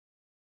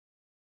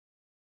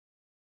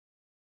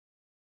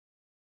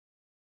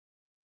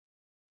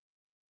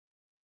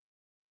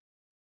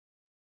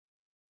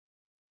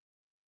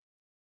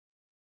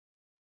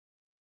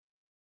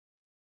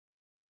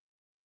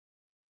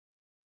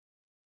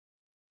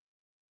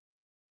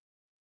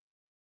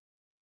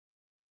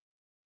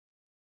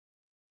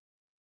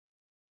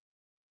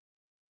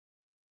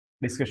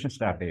discussion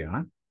start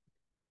ചെയ്യണം.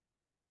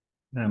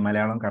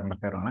 Malayalam current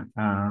affair ആണ്.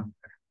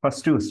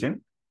 First question.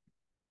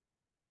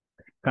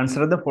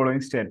 Consider the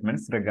following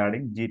statements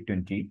regarding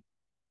G20.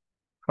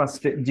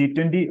 First,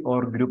 G20 or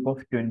Group of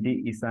 20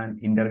 is an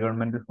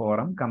intergovernmental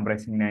forum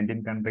comprising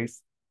 19 countries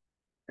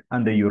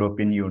and the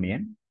European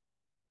Union.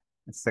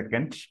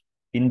 Second,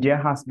 India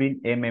has been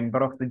a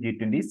member of the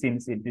G20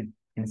 since its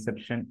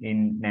inception in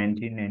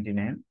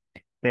 1999.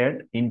 Third,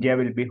 India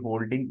will be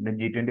holding the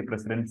G20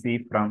 presidency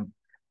from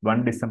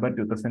 1 December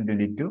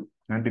 2022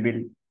 and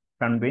will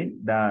convene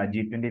the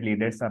G20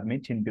 Leaders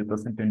Summit in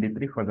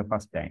 2023 for the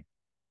first time.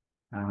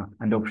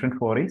 And option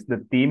 4 is the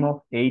theme of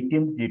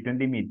 18th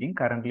G20 meeting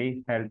currently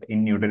held in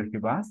New Delhi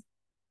was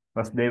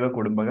Vasudhaiva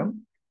Kudumbakam.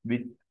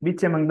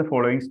 Which among the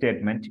following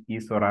statements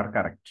is or are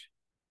correct?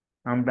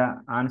 And the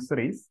answer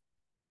is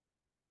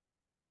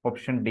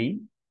option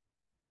D.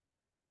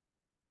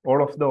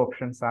 All of the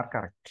options are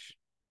correct.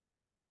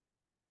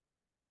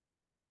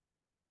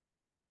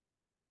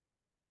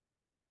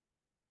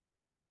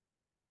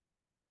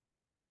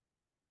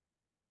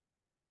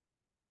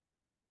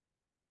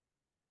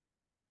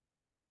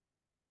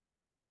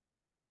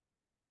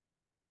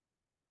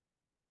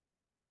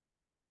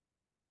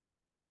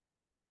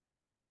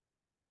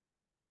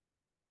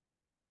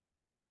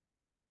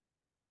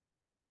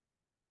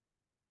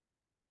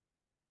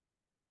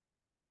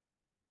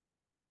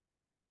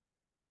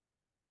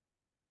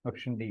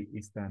 Option D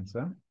is the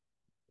answer.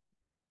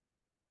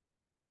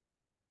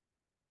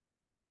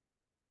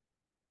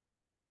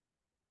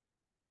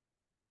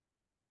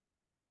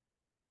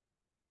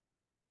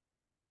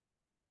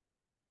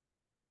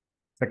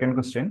 Second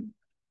question.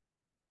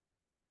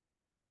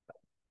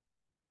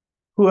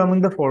 Who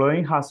among the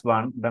following has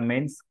won the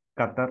men's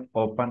Qatar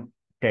Open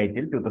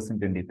title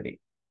 2023?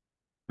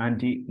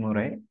 Andy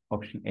Murray,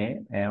 option A.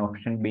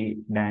 Option B,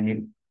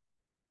 Daniel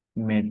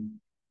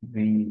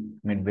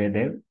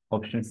Medvedev.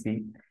 Option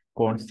C,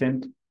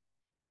 Constant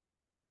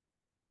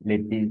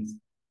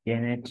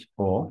Eminent.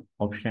 Or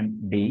option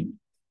D,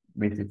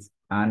 visits.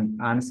 And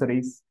answer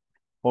is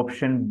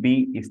option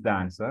B is the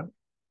answer.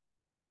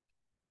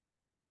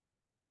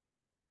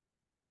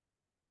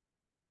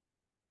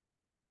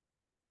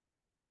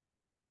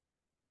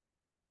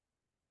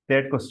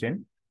 Third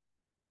question.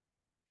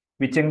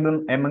 Which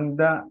film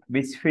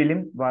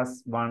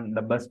was won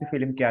the best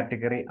film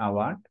category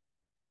award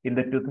in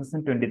the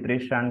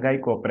 2023 Shanghai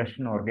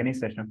Cooperation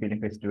Organization Film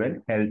Festival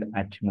held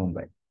at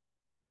Mumbai?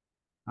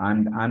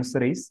 And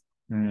answer is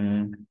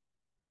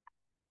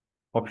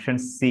option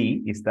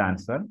C is the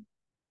answer.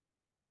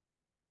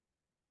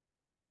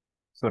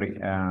 Sorry,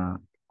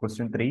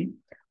 question 3.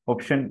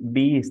 Option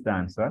B is the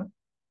answer.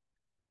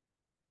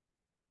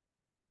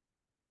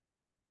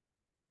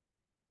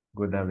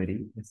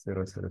 Godavari is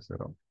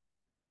 000.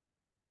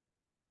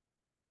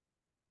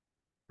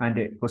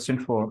 And question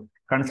 4.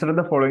 Consider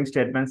the following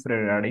statements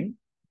regarding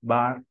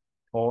Bar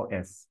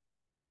OS.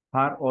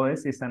 Bar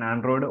OS is an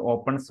Android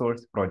open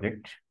source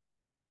project.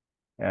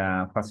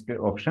 First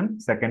option.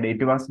 Second,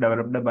 it was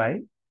developed by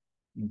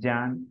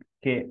Jan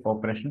K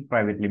Operation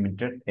Private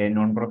Limited, a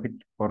non-profit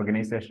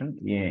organization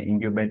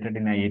incubated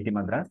in IIT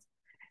Madras.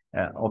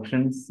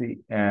 Option C.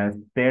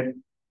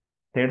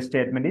 Third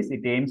statement is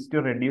it aims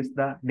to reduce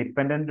the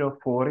dependence of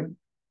foreign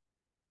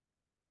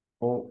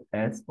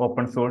OS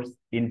open source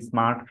in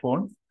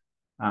smartphones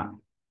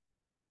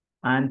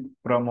and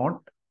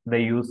promote the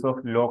use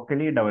of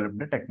locally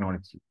developed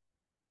technology.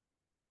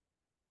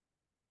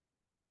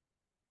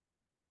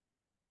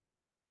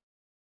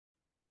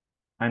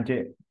 And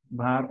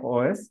Bar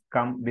OS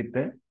come with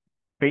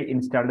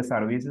pre-installed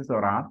services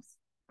or apps,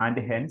 and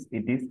hence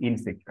it is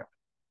insecure.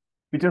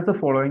 Which of the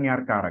following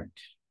are correct?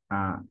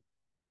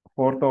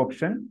 Fourth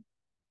option.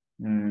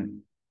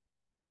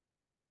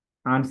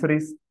 Answer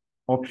is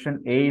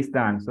option A is the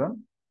answer.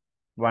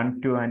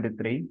 1, 2, and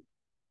 3.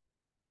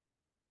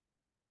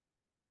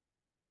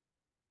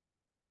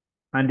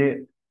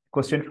 And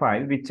question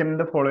 5. Which among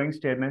the following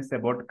statements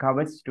about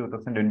Kavach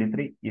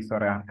 2023 is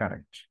or are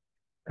correct?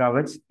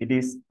 Kavach, it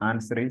is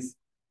answer is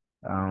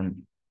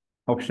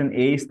option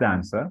A is the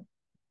answer.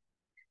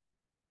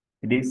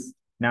 It is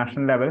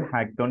national level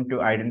hackathon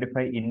to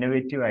identify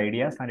innovative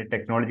ideas and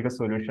technological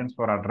solutions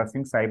for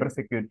addressing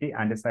cybersecurity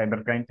and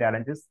cybercrime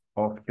challenges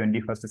of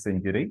 21st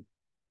century.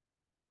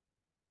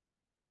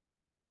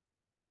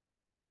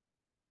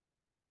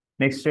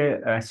 Next,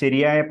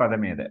 ശരിയായ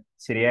പദം ഏത്?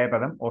 ശരിയായ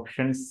പദം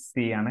option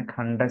C ആണ്,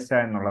 ഖണ്ഡശ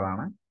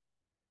എന്നുള്ളതാണ്.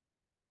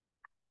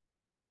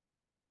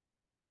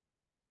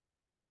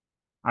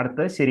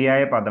 അടുത്ത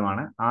ശരിയായ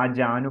പദമാണ്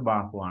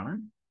ആജാനുബാഹു ആണ്.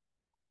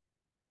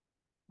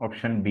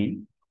 ഓപ്ഷൻ ബി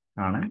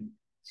ആണ്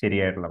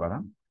ശരിയായിട്ടുള്ള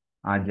പദം,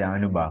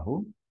 ആജാനുബാഹു.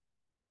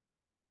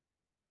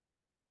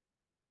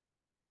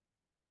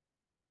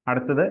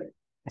 അടുത്തത്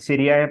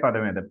ശരിയായ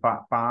പദം ഏത്?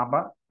 പാപ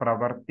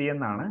പ്രവൃത്തി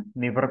എന്നാണ്,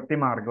 നിവൃത്തി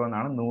മാർഗം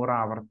എന്നാണ്, 100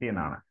 ആവർത്തി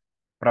എന്നാണ്.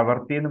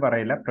 പ്രവൃത്തി എന്ന്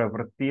പറയില്ല,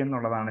 പ്രവൃത്തി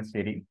എന്നുള്ളതാണ്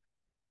ശരി.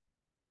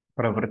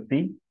 പ്രവൃത്തി.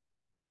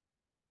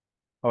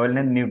 അതുപോലെ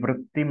തന്നെ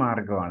നിവൃത്തി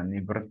മാർഗമാണ്,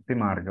 നിവൃത്തി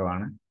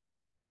മാർഗമാണ്.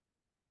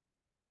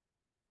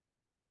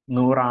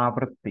 100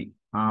 ആവൃത്തി,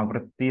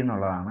 ആവൃത്തി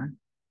എന്നുള്ളതാണ്.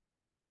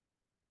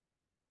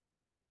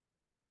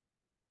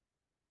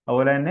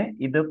 അതുപോലെ തന്നെ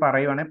ഇത്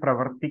പറയുവാണെങ്കിൽ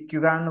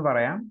പ്രവർത്തിക്കുക എന്ന്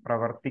പറയാം.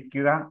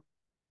 പ്രവർത്തിക്കുക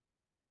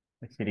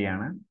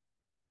ശരിയാണ്.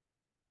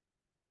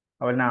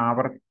 അതുപോലെ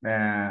തന്നെ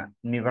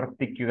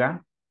നിവർത്തിക്കുക,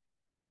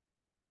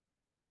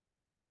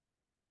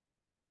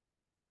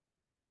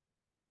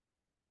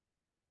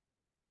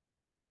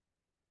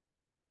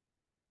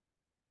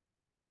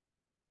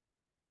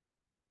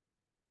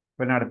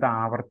 പിന്നെ അടുത്ത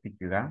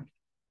ആവർത്തിക്കുക,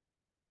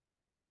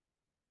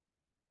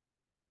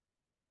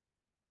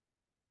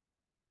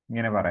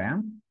 ഇങ്ങനെ പറയാം.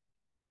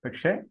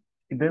 പക്ഷെ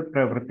ഇത്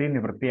പ്രവൃത്തി,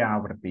 നിവൃത്തി,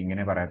 ആവൃത്തി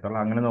ഇങ്ങനെ പറയത്തുള്ളൂ.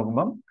 അങ്ങനെ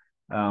നോക്കുമ്പം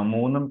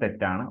മൂന്നും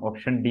തെറ്റാണ്.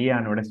 ഓപ്ഷൻ ഡി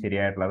ആണ് ഇവിടെ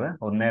ശരിയായിട്ടുള്ളത്.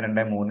 1,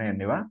 2, 3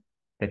 എന്നിവ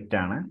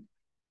തെറ്റാണ്.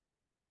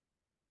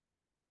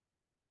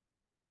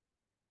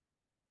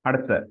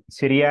 അടുത്ത്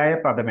ശരിയായ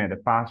പദമേത്?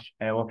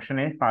 ഓപ്ഷൻ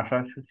എ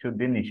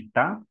ഭാഷാശുദ്ധി നിഷ്ഠ.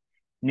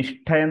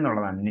 നിഷ്ഠ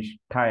എന്നുള്ളതാണ്,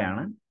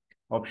 നിഷ്ഠയാണ്.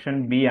 ഓപ്ഷൻ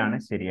ബി ആണ്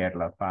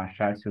ശരിയായിട്ടുള്ളത്.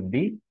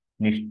 ഭാഷാശുദ്ധി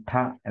നിഷ്ഠ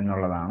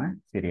എന്നുള്ളതാണ്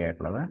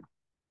ശരിയായിട്ടുള്ളത്.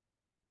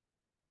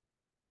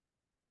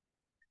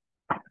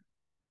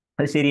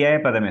 അത് ശരിയായ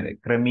പദം ഏത്?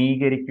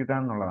 ക്രമീകരിക്കുക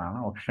എന്നുള്ളതാണ്.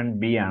 ഓപ്ഷൻ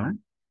ബി ആണ്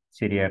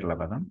ശരിയായിട്ടുള്ള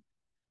പദം.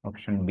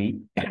 Option B.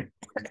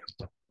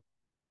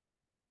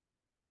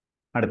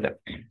 അടുത്ത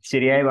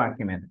ശരിയായ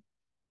വാക്യം ഏത്?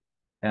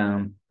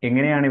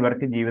 എങ്ങനെയാണ്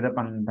ഇവർക്ക് ജീവിത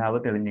പന്ഥാവ്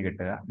തെളിഞ്ഞു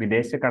കിട്ടുക?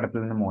 വിദേശ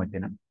കടത്തിൽ നിന്ന്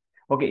മോചനം.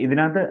 ഓക്കെ,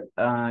 ഇതിനകത്ത്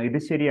ഇത്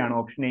ശരിയാണ്.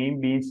 ഓപ്ഷൻ എയും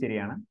ബിയും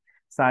ശരിയാണ്.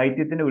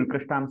 സാഹിത്യത്തിന്റെ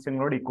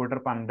ഉത്കൃഷ്ടാംശങ്ങളോട് ഇക്കൂട്ടർ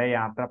പണ്ടേ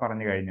യാത്ര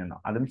പറഞ്ഞു കഴിഞ്ഞെന്നോ,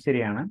 അതും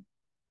ശരിയാണ്.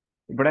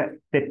 ഇവിടെ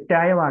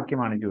തെറ്റായ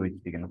വാക്യമാണ്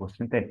ചോദിച്ചിരിക്കുന്നത്.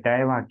 ക്വസ്റ്റ്യൻ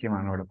തെറ്റായ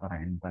വാക്യമാണ് ഇവിടെ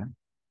പറയുന്നത്.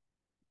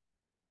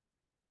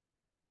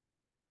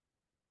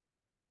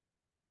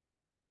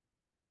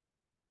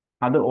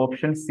 അത്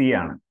ഓപ്ഷൻ സി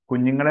ആണ്.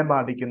 കുഞ്ഞുങ്ങളെ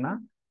ബാധിക്കുന്ന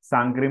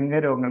സാംക്രമിക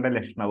രോഗങ്ങളുടെ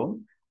ലക്ഷണവും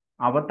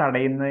അവ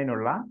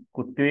തടയുന്നതിനുള്ള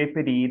കുത്തിവയ്പ്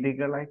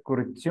രീതികളെ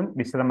കുറിച്ചും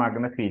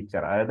വിശദമാക്കുന്ന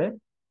ഫീച്ചർ. അതായത്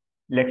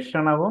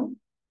ലക്ഷണവും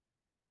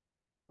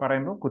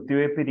പറയുമ്പോൾ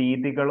കുത്തിവയ്പ്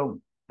രീതികളും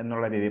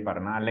എന്നുള്ള രീതിയിൽ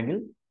പറഞ്ഞ, അല്ലെങ്കിൽ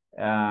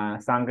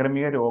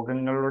സാംക്രമിക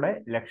രോഗങ്ങളുടെ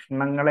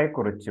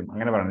ലക്ഷണങ്ങളെക്കുറിച്ചും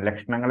അങ്ങനെ പറയണം.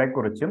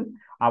 ലക്ഷണങ്ങളെക്കുറിച്ചും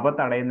അവ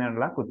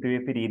തടയുന്നതിനുള്ള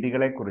കുത്തിവയ്പ്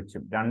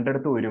രീതികളെക്കുറിച്ചും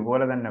രണ്ടിടത്തും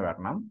ഒരുപോലെ തന്നെ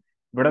വരണം.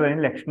 ഇവിടെ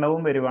വരുന്ന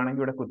ലക്ഷണവും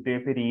വരുവാണെങ്കിൽ ഇവിടെ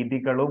കുത്തിവയ്പ്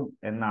രീതികളും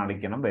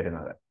എന്നാണിക്കണം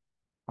വരുന്നത്.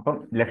 അപ്പം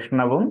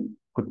ലക്ഷണവും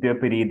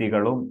കുത്തിവയ്പ്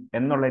രീതികളും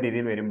എന്നുള്ള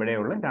രീതിയിൽ വരുമ്പോഴേ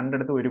ഉള്ളൂ.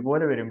 രണ്ടിടത്തും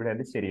ഒരുപോലെ വരുമ്പോഴേ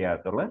അത്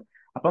ശരിയാകത്തുള്ളൂ.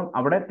 അപ്പം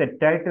അവിടെ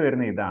തെറ്റായിട്ട്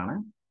വരുന്ന ഇതാണ്.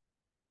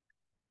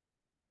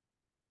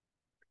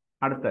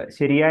 അടുത്ത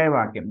ശരിയായ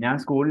വാക്യം, ഞാൻ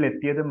സ്കൂളിൽ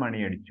എത്തിയതും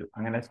മണിയടിച്ചു.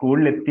 അങ്ങനെ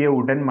സ്കൂളിൽ എത്തിയ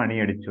ഉടൻ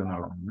മണിയടിച്ചു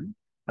എന്നുള്ളതാണ്.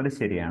 അത്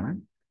ശരിയാണ്.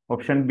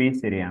 ഓപ്ഷൻ ബി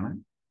ശരിയാണ്.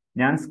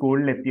 ഞാൻ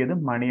സ്കൂളിൽ എത്തിയതും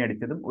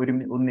മണിയടിച്ചതും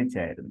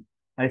ഒന്നിച്ചായിരുന്നു.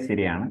 അത്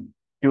ശരിയാണ്.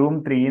 2ഉം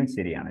 3യും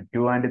ശരിയാണ്.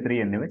 2 and 3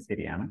 എന്നിവ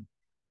ശരിയാണ്.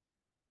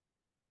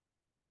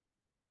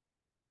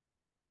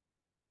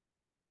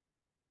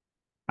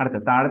 അടുത്ത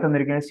താഴെ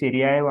തന്നിരിക്കുന്ന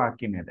ശരിയായ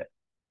വാക്യം ഏത്?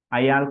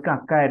 അയാൾക്ക്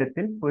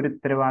അക്കാര്യത്തിൽ ഒരു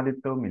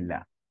ഉത്തരവാദിത്വവുമില്ല.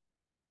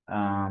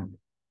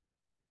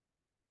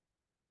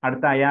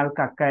 അടുത്ത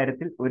അയാൾക്ക്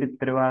അക്കാര്യത്തിൽ ഒരു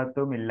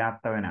ഉത്തരവാദിത്വവും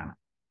ഇല്ലാത്തവനാണ്.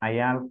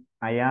 അയാൾ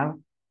അയാൾ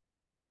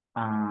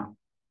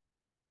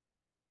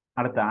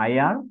അടുത്ത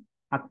അയാൾ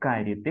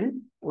അക്കാര്യത്തിൽ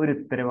ഒരു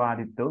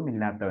ഉത്തരവാദിത്വവും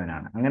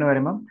ഇല്ലാത്തവനാണ്. അങ്ങനെ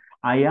വരുമ്പം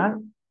അയാൾ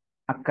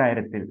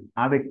അക്കാര്യത്തിൽ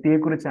ആ വ്യക്തിയെ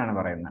കുറിച്ചാണ്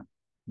പറയുന്നത്.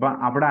 അപ്പൊ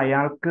അവിടെ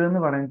അയാൾക്ക് എന്ന്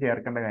പറഞ്ഞ്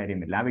ചേർക്കേണ്ട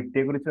കാര്യമില്ല. ആ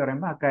വ്യക്തിയെ കുറിച്ച്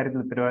പറയുമ്പോൾ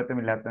അക്കാര്യത്തിൽ ഉത്തരവാദിത്വം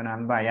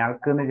ഇല്ലാത്തവനാകുമ്പോൾ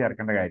അയാൾക്ക് എന്ന്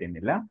ചേർക്കേണ്ട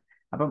കാര്യമില്ല.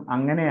 അപ്പം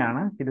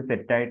അങ്ങനെയാണ് ഇത്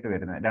തെറ്റായിട്ട്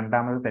വരുന്നത്.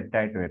 രണ്ടാമത്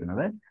തെറ്റായിട്ട്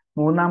വരുന്നത്.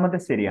 മൂന്നാമത്തെ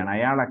ശരിയാണ്.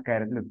 അയാൾ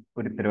അക്കാര്യത്തിൽ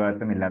ഒരു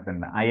ഉത്തരവാദിത്വം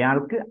ഇല്ലാത്തതുണ്ട്.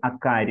 അയാൾക്ക്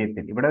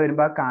അക്കാര്യത്തിൽ, ഇവിടെ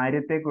വരുമ്പോൾ ആ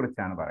കാര്യത്തെ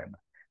കുറിച്ചാണ്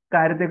പറയുന്നത്.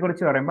 കാര്യത്തെ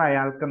കുറിച്ച് പറയുമ്പോൾ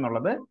അയാൾക്ക്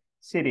എന്നുള്ളത്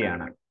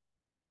ശരിയാണ്.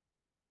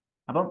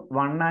 അപ്പം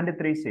 1 and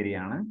 3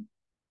 ശരിയാണ്.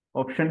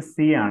 ഓപ്ഷൻ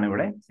സി ആണ്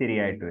ഇവിടെ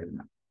ശരിയായിട്ട്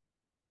വരുന്നത്.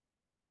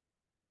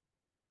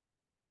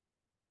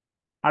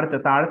 അടുത്ത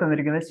താഴെ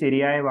തന്നിരിക്കുന്നത്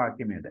ശരിയായ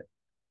വാക്യം ഏത്?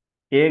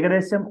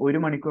 ഏകദേശം 1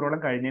 മണിക്കൂറോളം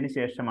കഴിഞ്ഞതിന്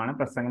ശേഷമാണ്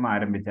പ്രസംഗം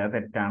ആരംഭിച്ചത്. അത്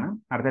തെറ്റാണ്.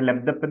 അടുത്ത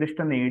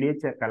ലബ്ധപ്രതിഷ്ഠ നേടിയ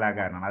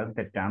കലാകാരനാണ്. അതും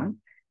തെറ്റാണ്.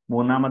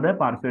 മൂന്നാമത്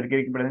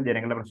പാർശ്വവൽക്കരിക്കപ്പെടുന്ന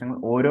ജനങ്ങളുടെ പ്രശ്നങ്ങൾ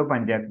ഓരോ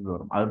പഞ്ചായത്ത്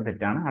തോറും. അതും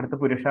തെറ്റാണ്. അടുത്ത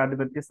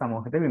പുരുഷാധിപത്യ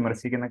സമൂഹത്തെ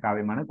വിമർശിക്കുന്ന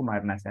കാവ്യമാണ്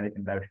കുമാരനാശാന്റെ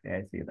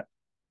ചിന്താവിഷ്ടയായ സീത.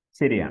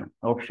 ശരിയാണ്.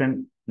 ഓപ്ഷൻ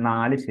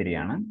 4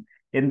 ശരിയാണ്.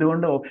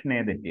 എന്തുകൊണ്ട് ഓപ്ഷൻ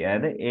എ തെറ്റി?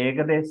 അതായത്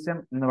ഏകദേശം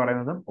എന്ന്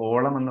പറയുന്നതും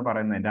ഓളം എന്ന്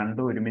പറയുന്നതും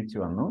രണ്ടും ഒരുമിച്ച്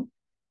വന്നു.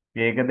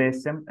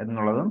 ഏകദേശം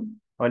എന്നുള്ളതും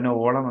അതുപോലെ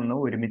ഓളം എന്ന്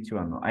ഒരുമിച്ച്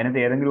വന്നു.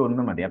 അതിനകത്ത് ഏതെങ്കിലും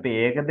ഒന്ന് മതി. അപ്പൊ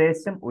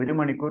ഏകദേശം 1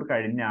 മണിക്കൂർ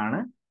കഴിഞ്ഞാണ്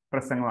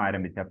പ്രസംഗം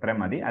ആരംഭിച്ചത്, അത്രയും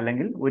മതി.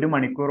 അല്ലെങ്കിൽ 1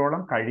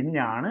 മണിക്കൂറോളം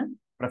കഴിഞ്ഞാണ്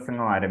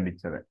പ്രസംഗം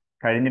ആരംഭിച്ചത്.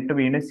 കഴിഞ്ഞിട്ട്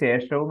വീണ്ടും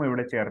ശേഷവും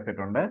ഇവിടെ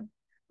ചേർത്തിട്ടുണ്ട്.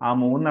 ആ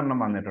 3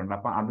 വന്നിട്ടുണ്ട്.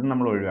 അപ്പൊ അതും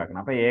നമ്മൾ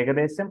ഒഴിവാക്കണം. അപ്പൊ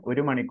ഏകദേശം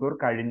 1 മണിക്കൂർ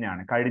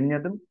കഴിഞ്ഞാണ്.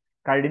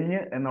 കഴിഞ്ഞ്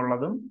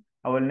എന്നുള്ളതും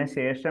അതുപോലെ തന്നെ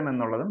ശേഷം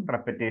എന്നുള്ളതും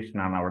റെപ്പറ്റേഷൻ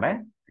ആണ് അവിടെ.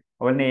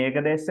 അതുപോലെ തന്നെ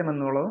ഏകദേശം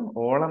എന്നുള്ളതും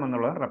ഓളം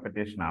എന്നുള്ളതും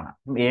റെപ്പറ്റേഷൻ ആണ്.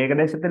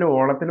 ഏകദേശത്തിൽ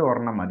ഓളത്തിൽ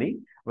ഒരെണ്ണം മതി.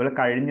 അതുപോലെ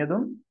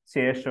കഴിഞ്ഞതും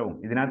ശേഷവും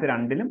ഇതിനകത്ത്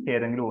രണ്ടിലും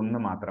ഏതെങ്കിലും ഒന്ന്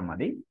മാത്രം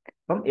മതി.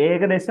 അപ്പം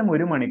ഏകദേശം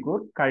 1 മണിക്കൂർ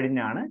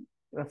കഴിഞ്ഞാണ്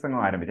പ്രസംഗം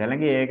ആരംഭിച്ചത്,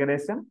 അല്ലെങ്കിൽ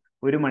ഏകദേശം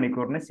 1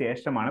 മണിക്കൂറിന്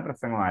ശേഷമാണ്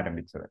പ്രസംഗം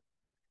ആരംഭിച്ചത്.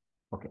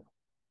 ഓക്കെ,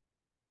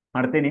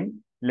 അടുത്തിനി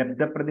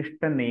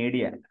ലബ്ധപ്രതിഷ്ഠ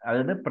നേടിയ,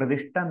 അതായത്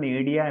പ്രതിഷ്ഠ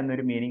നേടിയ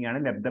എന്നൊരു മീനിങ് ആണ്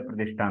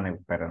ലബ്ധപ്രതിഷ്ഠ എന്ന്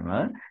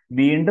പറയുന്നത്.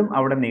 വീണ്ടും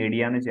അവിടെ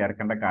നേടിയ എന്ന്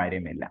ചേർക്കേണ്ട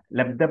കാര്യമില്ല.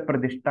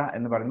 ലബ്ധപ്രതിഷ്ഠ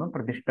എന്ന് പറയുന്നത്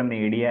പ്രതിഷ്ഠ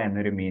നേടിയ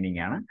എന്നൊരു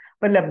മീനിങ് ആണ്.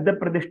 അപ്പൊ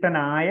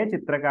ലബ്ധപ്രതിഷ്ഠനായ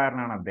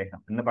ചിത്രകാരനാണ്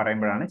അദ്ദേഹം എന്ന്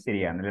പറയുമ്പോഴാണ്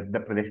ശരിയാണ്.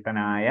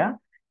 ലബ്ധപ്രതിഷ്ഠനായ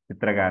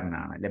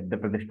ചിത്രകാരനാണ്,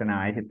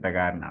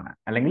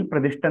 അല്ലെങ്കിൽ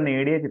പ്രതിഷ്ഠ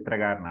നേടിയ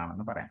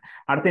ചിത്രകാരനാണെന്ന് പറയാം.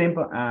 അടുത്ത ഇനി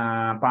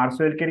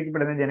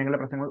പാർശ്വവൽക്കരിക്കപ്പെടുന്ന ജനങ്ങളുടെ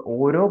പ്രശ്നങ്ങൾ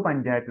ഓരോ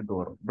പഞ്ചായത്ത്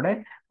തോറും. ഇവിടെ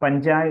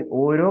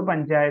ഓരോ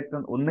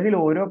പഞ്ചായത്തും, ഒന്നുകിൽ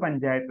ഓരോ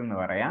പഞ്ചായത്ത് എന്ന്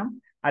പറയാം,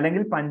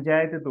 അല്ലെങ്കിൽ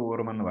പഞ്ചായത്ത്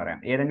തോറും എന്ന് പറയാം.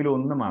 ഏതെങ്കിലും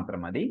ഒന്ന്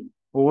മാത്രം മതി.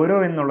 ഓരോ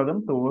എന്നുള്ളതും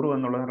തോറും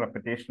എന്നുള്ളതും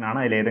റെപ്പറ്റേഷൻ ആണ്.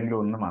 അതിൽ ഏതെങ്കിലും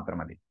ഒന്ന് മാത്രം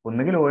മതി.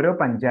 ഒന്നുകിൽ ഓരോ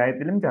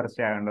പഞ്ചായത്തിലും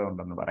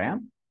ചർച്ചയാകേണ്ടതുണ്ടെന്ന് പറയാം,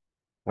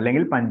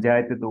 അല്ലെങ്കിൽ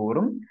പഞ്ചായത്ത്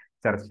തോറും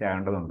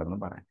ചർച്ചയാകേണ്ടതുണ്ടെന്ന്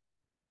പറയാം.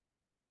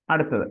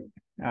 അടുത്തത്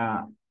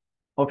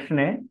ഓപ്ഷൻ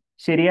എ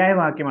ശരിയായ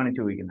വാക്യമാണ്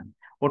ചോദിക്കുന്നത്.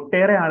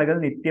 ഒട്ടേറെ ആളുകൾ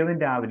നിത്യവും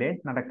രാവിലെ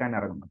നടക്കാൻ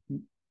ഇറങ്ങുന്നു.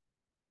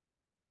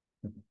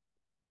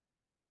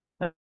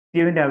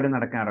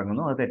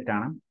 അത്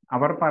തെറ്റാണ്.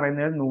 അവർ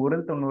പറയുന്നത്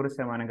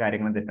 100-90%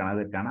 കാര്യങ്ങളും തെറ്റാണ്.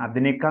 അത് തെറ്റാണ്.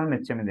 അതിനേക്കാൾ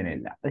മെച്ചം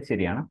ഇതിനില്ല. അത്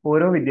ശരിയാണ്.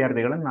 ഓരോ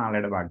വിദ്യാർത്ഥികളും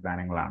നാളെയുടെ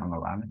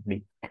വാഗ്ദാനങ്ങളാണെന്നുള്ളതാണ് ഡി.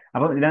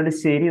 അപ്പൊ ഇതിനകത്ത്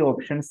ശരി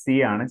ഓപ്ഷൻ സി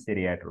ആണ്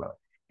ശരിയായിട്ടുള്ളത്.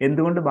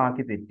 എന്തുകൊണ്ട്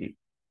ബാക്കി തെറ്റി?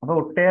 അപ്പൊ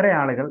ഒട്ടേറെ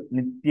ആളുകൾ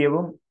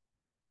നിത്യവും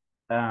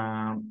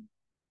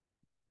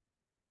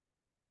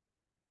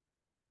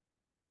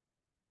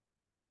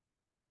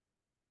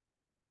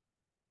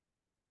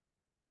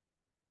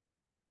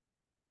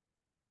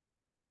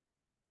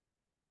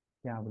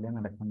രാവിലെ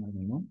നടക്കാൻ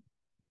തുടങ്ങുന്നു.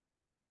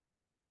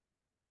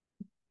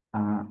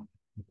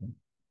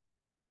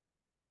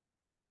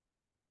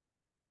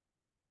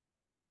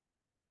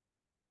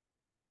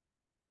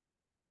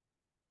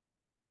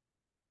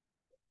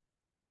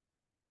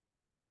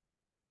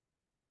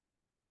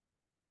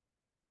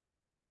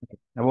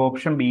 അപ്പോൾ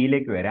ഓപ്ഷൻ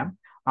ബിയിലേക്ക് വരാം.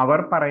 അവർ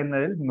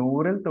പറയുന്നതിൽ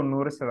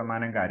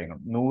 100-90% കാര്യങ്ങൾ.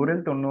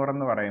 100-90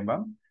 എന്ന്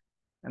പറയുമ്പം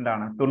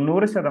എന്താണ്?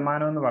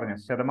 90% എന്ന് പറഞ്ഞ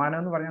ശതമാനം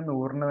എന്ന് പറഞ്ഞാൽ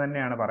 100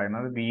 തന്നെയാണ്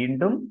പറയുന്നത്.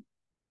 വീണ്ടും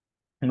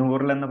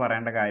 100 എന്ന്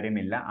പറയേണ്ട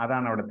കാര്യമില്ല.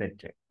 അതാണ് അവിടെ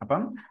തെറ്റ്.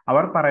 അപ്പം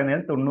അവർ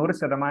പറയുന്നതിൽ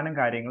 90%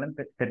 കാര്യങ്ങളും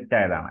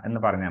തെറ്റായതാണ് എന്ന്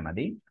പറഞ്ഞാൽ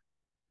മതി.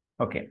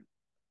 ഓക്കെ.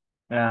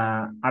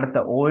 അടുത്ത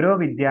ഓരോ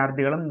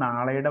വിദ്യാർത്ഥികളും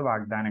നാളെയുടെ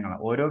വാഗ്ദാനങ്ങൾ.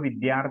 ഓരോ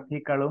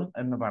വിദ്യാർത്ഥികളും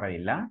എന്ന്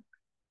പറയില്ല.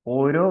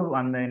 ഓരോ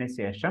വന്നതിന്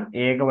ശേഷം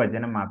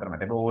ഏകവചനം മാത്രം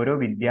മതി. അപ്പൊ ഓരോ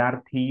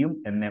വിദ്യാർത്ഥിയും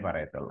എന്നേ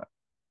പറയത്തുള്ളൂ.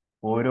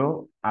 ഓരോ,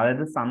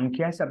 അതായത്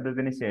സംഖ്യാ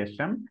ശബ്ദത്തിന്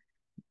ശേഷം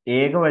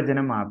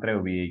ഏകവചനം മാത്രമേ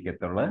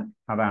ഉപയോഗിക്കത്തുള്ളൂ.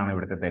 അതാണ്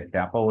ഇവിടുത്തെ തെറ്റ്.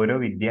 അപ്പൊ ഓരോ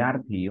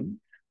വിദ്യാർത്ഥിയും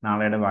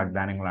നാളെയുടെ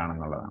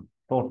വാഗ്ദാനങ്ങളാണെന്നുള്ളതാണ്.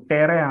 അപ്പൊ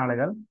ഒട്ടേറെ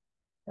ആളുകൾ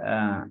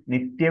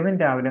നിത്യവും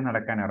രാവിലെ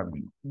നടക്കാൻ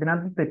ഇറങ്ങുന്നു.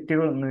 ഇതിനകത്ത്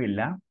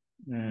തെറ്റുകളൊന്നുമില്ല.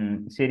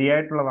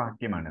 ശരിയായിട്ടുള്ള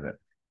വാക്യമാണിത്.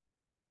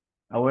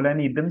 അതുപോലെ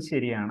തന്നെ ഇതും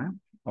ശരിയാണ്.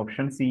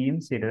 ഓപ്ഷൻ സിയും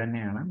ശരി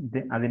തന്നെയാണ്.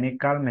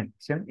 അതിനേക്കാൾ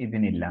മെച്ചം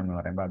ഇതിനില്ല എന്ന്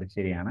പറയുമ്പോൾ അത്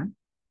ശരിയാണ്.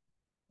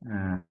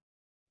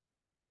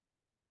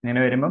 ഇങ്ങനെ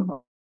വരുമ്പം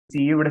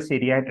സി ഇവിടെ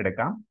ശരിയായിട്ട്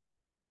എടുക്കാം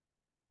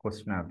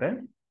ക്വസ്റ്റിനകത്ത്.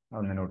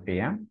 അതൊന്ന് നോട്ട്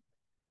ചെയ്യാം.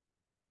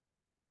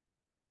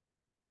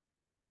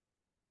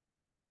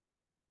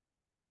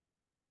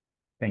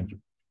 Thank you.